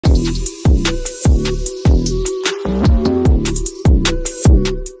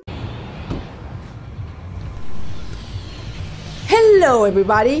Hello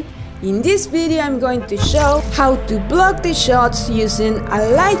everybody! In this video I'm going to show how to block the shots using a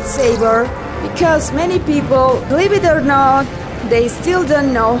lightsaber, because many people, believe it or not, they still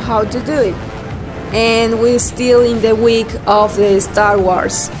don't know how to do it. And we're still in the week of the Star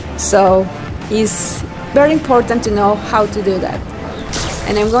Wars, so it's very important to know how to do that.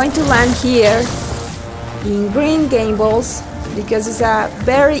 And I'm going to land here in Green Gables because it's a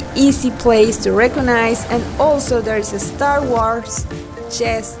very easy place to recognize, and also there's a Star Wars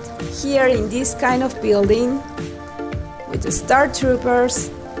chest here in this kind of building with the Star Troopers.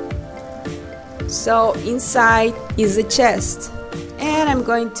 So inside is a chest and I'm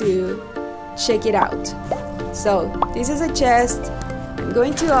going to check it out. So this is a chest, I'm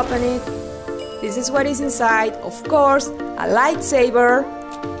going to open it. This is what is inside. Of course, a lightsaber,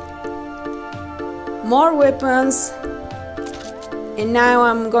 more weapons. And now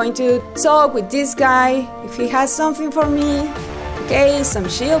I'm going to talk with this guy if he has something for me. Okay, some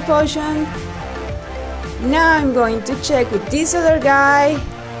shield potion. Now I'm going to check with this other guy,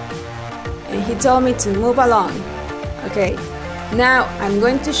 and he told me to move along. Okay, now I'm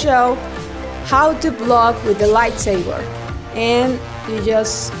going to show how to block with the lightsaber, and you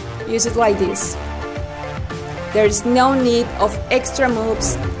just use it like this. There's no need of extra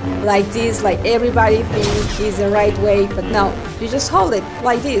moves like this, like everybody thinks is the right way, but no, you just hold it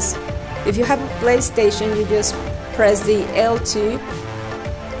like this. If you have a PlayStation, you just press the L2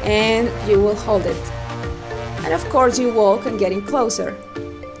 and you will hold it. And of course you walk and getting closer.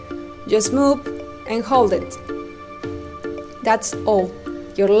 Just move and hold it. That's all.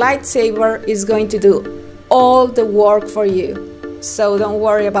 Your lightsaber is going to do all the work for you, so don't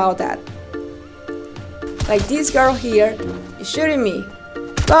worry about that. Like this girl here is shooting me,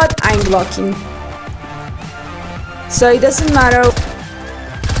 but I'm blocking. So it doesn't matter.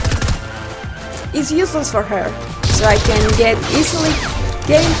 It's useless for her. So I can get easily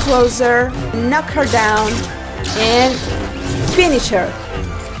getting closer, knock her down, and finish her.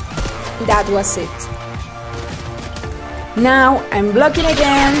 That was it. Now I'm blocking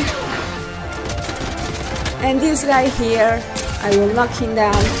again. And this guy here, I will knock him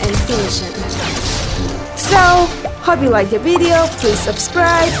down and finish him. So, hope you liked the video, please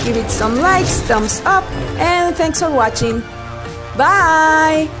subscribe, give it some likes, thumbs up, and thanks for watching.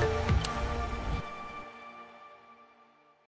 Bye!